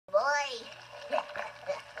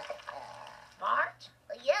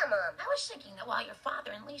was thinking that while your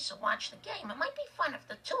father and Lisa watch the game, it might be fun if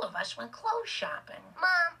the two of us went clothes shopping.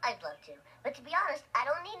 Mom, I'd love to. But to be honest, I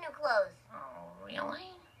don't need new clothes. Oh,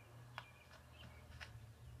 really?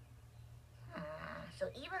 So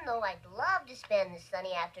even though I'd love to spend this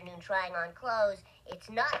sunny afternoon trying on clothes, it's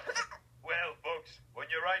not... Well, folks, when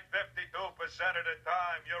you're right 52% of the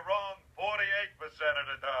time, you're wrong 48% of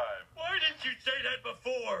the time. Why didn't you say that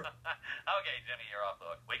before? Okay, Jimmy, you're off the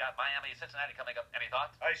hook. We got Miami, Cincinnati coming up. Any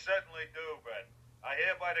thoughts? I certainly do, Ben. I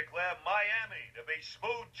hereby declare Miami to be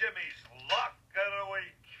Smooth Jimmy's lock of the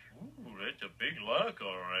week. Ooh, that's a big lock,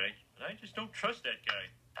 all right. And I just don't trust that guy.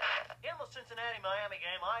 In the Cincinnati-Miami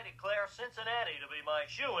game, I declare Cincinnati to be my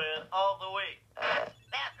shoe-in of the week.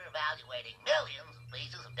 After evaluating millions of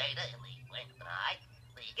pieces of data in the win tonight,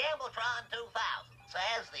 the Gambletron 2000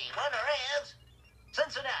 says the winner is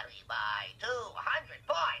Cincinnati by 200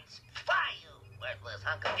 points. Why, you worthless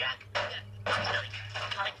hunk of junk?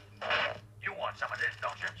 You want some of this,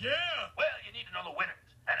 don't you? Yeah! Well, you need to know the winners.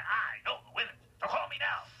 And I know the winners. So call me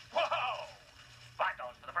now. Whoa! $5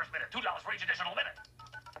 for the first minute, $2 for each additional minute.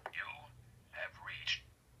 You have reached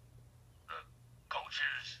the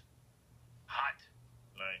coach's hot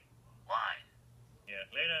Line. line. Yeah,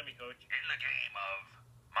 lay it on me, Coach. In the game of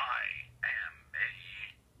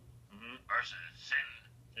Miami versus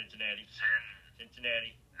Cincinnati.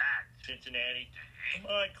 Cincinnati. Cincinnati.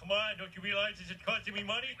 Come on. Don't you realize this is costing me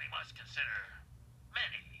money? We must consider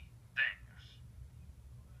many things.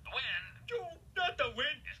 The wind Oh, not the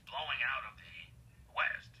wind. is blowing out of the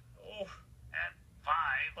west Oh, at 5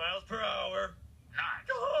 miles per hour. knots.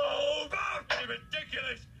 Oh, that's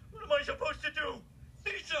ridiculous. What am I supposed to do?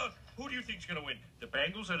 Lisa, who do you think's going to win? The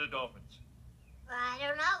Bengals or the Dolphins? I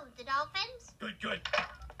don't know. The Dolphins? Good.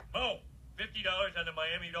 Oh, $50 on the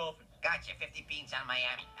Miami Dolphins. Gotcha, 50 beans on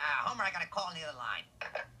Miami. Homer, I got a call on the other line.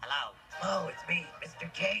 Hello? Oh, it's me,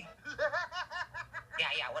 Mr. K.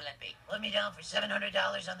 Yeah, what'll it be? Put me down for $700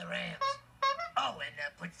 on the Rams. Oh, and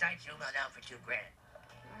put Sideshow down for $2,000.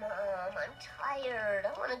 Mom, I'm tired.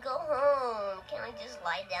 I want to go home. Can I just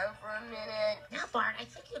lie down for a minute? Now, Bart, I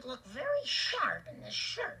think you'd look very sharp in this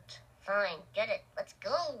shirt. Fine, get it. Let's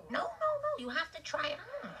go. No. You have to try it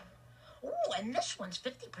on. Ooh, and this one's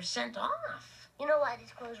 50% off. You know why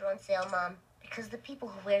these clothes are on sale, Mom? Because the people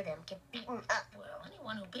who wear them get beaten up. Well,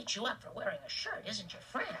 anyone who beats you up for wearing a shirt isn't your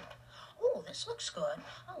friend. Oh, this looks good.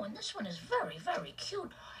 Oh, and this one is very, very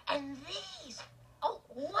cute. And these, oh,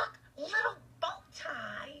 look, little bow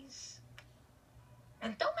ties.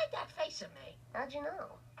 And don't make that face at me. How'd you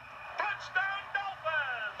know? Touchdown,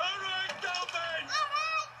 Dolphins! All right, Dolphins! All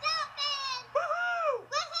right, Dolphins! Woohoo!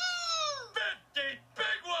 Woohoo! 50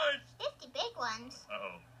 big ones! 50 big ones.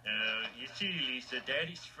 Uh-oh. You see, Lisa,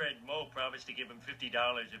 Daddy's friend Mo promised to give him $50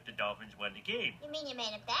 if the Dolphins won the game. You mean you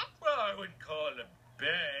made a bet? Well, I wouldn't call it a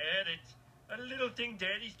bet. It's a little thing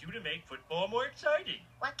daddies do to make football more exciting.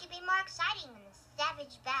 What could be more exciting than the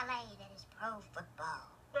savage ballet that is pro football?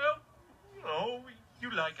 Well, you know,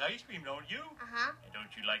 you like ice cream, don't you? Uh-huh. And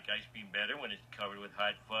don't you like ice cream better when it's covered with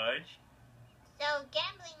hot fudge? So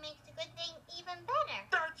gambling makes a good thing even better.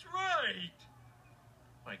 That's right!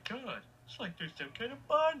 My God, it's like there's some kind of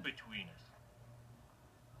bond between us.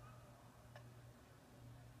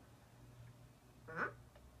 Huh?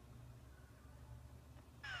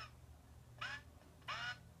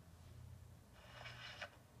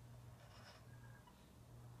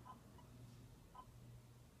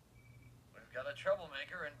 We've got a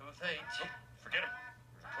troublemaker in booth 8. Forget him.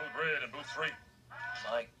 Code red in booth 3.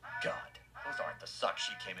 My God, those aren't the socks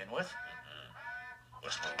she came in with.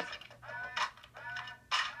 Let's move.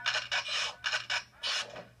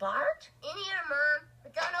 Bart? In here, Mom.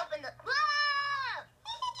 But don't open the... Whoa!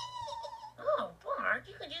 Oh, Bart,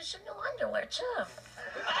 you could use some new underwear, too. Look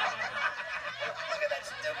at that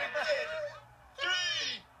stupid kid. 3,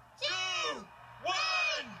 2, 1!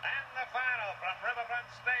 And the final from Riverfront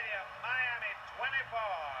Stadium, Miami 24,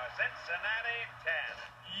 Cincinnati 10.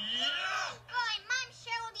 Yeah! Boy, Mom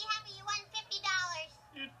sure will be happy you won $50.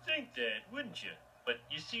 You'd think that, wouldn't you? But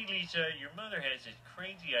you see, Lisa, your mother has this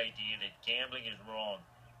crazy idea that gambling is wrong,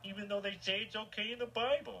 even though they say it's okay in the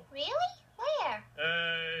Bible. Really? Where?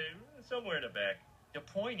 Somewhere in the back. The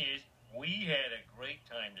point is, we had a great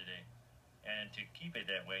time today. And to keep it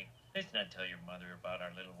that way, let's not tell your mother about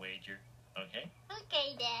our little wager, okay?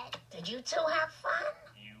 Okay, Dad. Did you two have fun?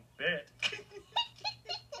 You bet.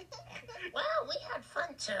 Well, we had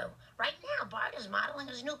fun, too. Right now, Bart is modeling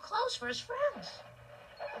his new clothes for his friends.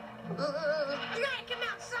 Drag him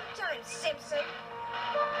out sometime, Simpson.